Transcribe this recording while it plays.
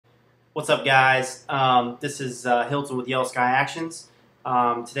What's up, guys? This is Hilton with Yellow Sky Actions. Today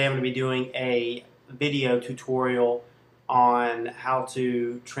I'm going to be doing a video tutorial on how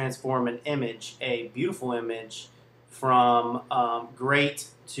to transform an image, a beautiful image, from great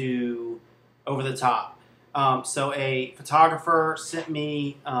to over the top. So a photographer sent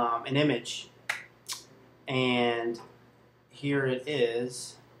me an image, and here it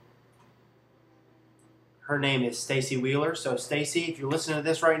is. Her name is Stacey Wheeler. So Stacey, if you're listening to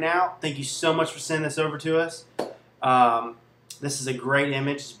this right now, thank you so much for sending this over to us. This is a great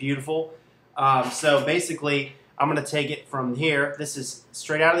image. It's beautiful. So basically, I'm going to take it from here. This is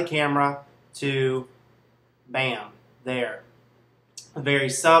straight out of the camera to bam, there. Very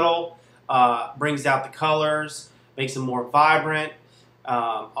subtle, brings out the colors, makes them more vibrant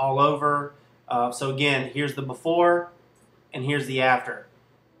all over. So again, here's the before and here's the after.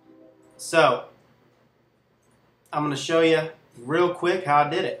 So I'm going to show you real quick how I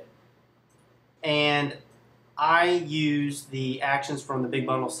did it. And I use the actions from the big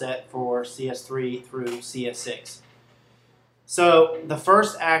bundle set for CS3 through CS6. So the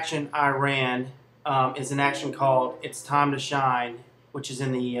first action I ran is an action called It's Time to Shine, which is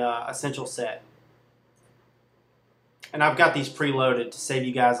in the Essential set. And I've got these preloaded to save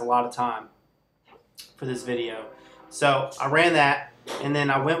you guys a lot of time for this video. So I ran that, and then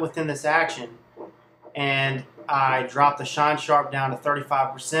I went within this action, and I dropped the Shine Sharp down to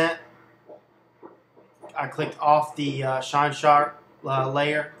 35%. I clicked off the Shine Sharp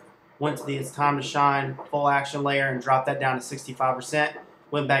layer, went to the It's Time to Shine full action layer and dropped that down to 65%.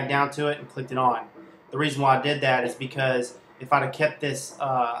 Went back down to it and clicked it on. The reason why I did that is because if I'd have kept this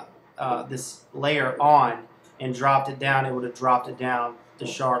this layer on and dropped it down, it would have dropped it down to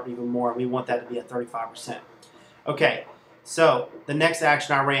sharp even more. We want that to be at 35%. Okay, so the next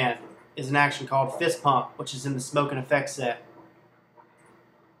action I ran is an action called Fist Pump, which is in the Smoke and Effects set.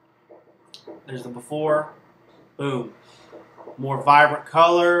 There's the before, boom. More vibrant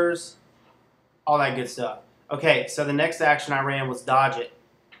colors, all that good stuff. Okay, so the next action I ran was Dodge It.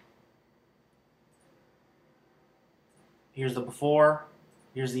 Here's the before,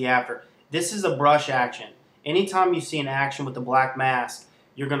 here's the after. This is a brush action. Anytime you see an action with the black mask,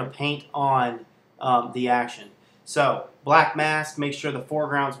 you're going to paint on the action. So, black mask, make sure the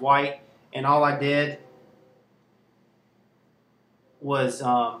foreground's white, and all I did was,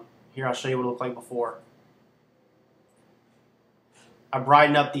 here I'll show you what it looked like before. I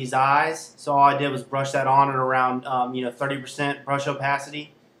brightened up these eyes, so all I did was brush that on at around 30% brush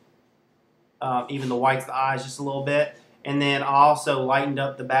opacity. Even the whites of the eyes just a little bit. And then I also lightened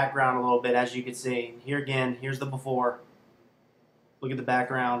up the background a little bit, as you can see. Here again, here's the before. Look at the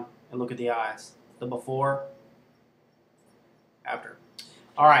background and look at the eyes. The before, after.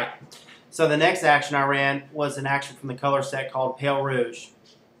 Alright, so the next action I ran was an action from the color set called Pale Rouge.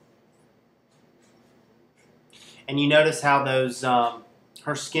 And you notice how those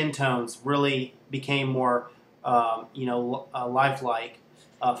her skin tones really became more lifelike,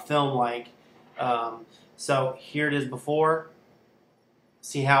 film-like. So here it is before.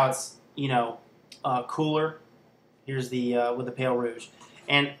 See how it's cooler. Here's the with the Pale Rouge,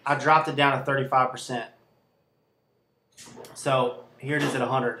 and I dropped it down to 35%. So here it is at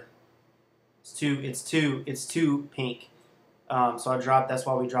 100. It's too pink. So I dropped. That's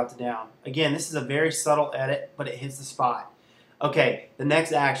why we dropped it down. Again, this is a very subtle edit, but it hits the spot. Okay, the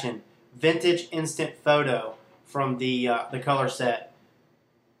next action, Vintage Instant Photo from the color set,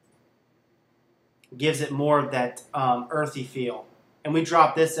 gives it more of that earthy feel. And we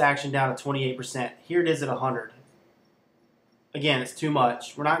dropped this action down to 28%. Here it is at 100. Again, it's too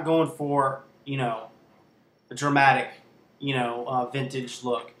much. We're not going for a dramatic vintage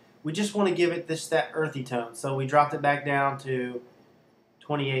look. We just want to give it that earthy tone. So we dropped it back down to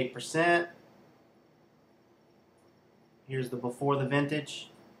 28%. Here's the before the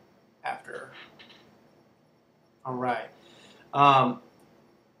vintage, after. All right.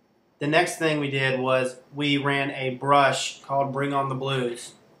 The next thing we did was we ran a brush called Bring On the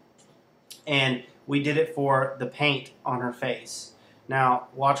Blues. And we did it for the paint on her face. Now,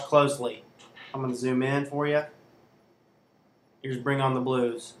 watch closely. I'm going to zoom in for you. Here's Bring On the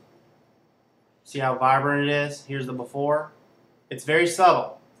Blues. See how vibrant it is? Here's the before. It's very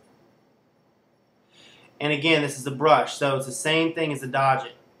subtle. And again, this is the brush, so it's the same thing as the Dodge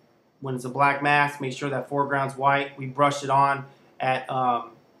It. When it's a black mask, make sure that foreground's white. We brushed it on at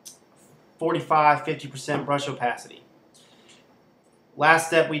 45–50% brush opacity. Last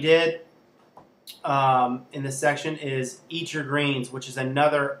step we did in this section is Eat Your Greens, which is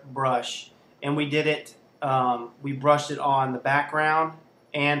another brush. And we did it, we brushed it on the background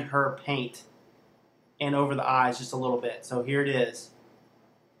and her paint and over the eyes just a little bit. So here it is.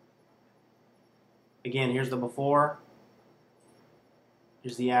 Again, here's the before.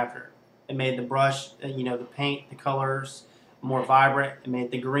 Here's the after. It made the brush, you know, the paint, the colors more vibrant. It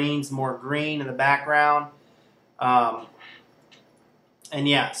made the greens more green in the background. And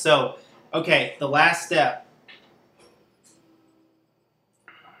yeah, so, okay, the last step.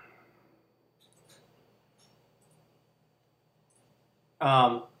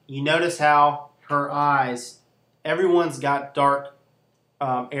 You notice how her eyes, everyone's got dark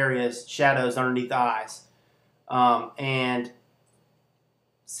areas, shadows underneath the eyes. And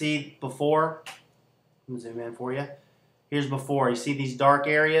see before, let me zoom in for you. Here's before. You see these dark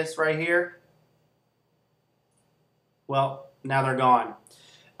areas right here? Well, now they're gone.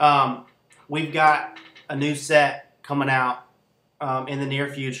 We've got a new set coming out in the near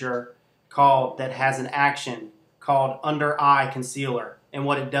future that has an action called Under Eye Concealer. And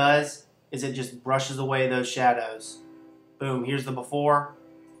what it does is it just brushes away those shadows. Boom, here's the before,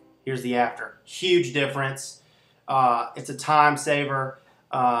 here's the after. Huge difference. It's a time saver.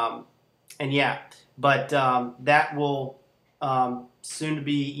 And yeah, but that will soon to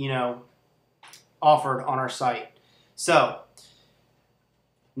be, you know, offered on our site. So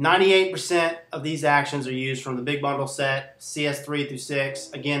 98% of these actions are used from the big bundle set, CS3 through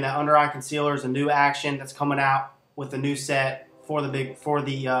 6. Again, that under eye concealer is a new action that's coming out with a new set for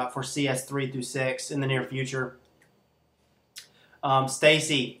CS3 through 6 in the near future.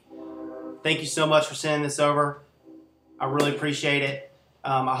 Stacey, thank you so much for sending this over. I really appreciate it.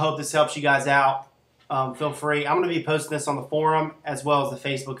 I hope this helps you guys out. Feel free. I'm going to be posting this on the forum as well as the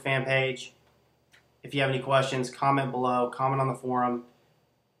Facebook fan page. If you have any questions, comment below, comment on the forum.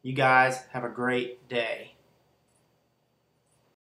 You guys have a great day.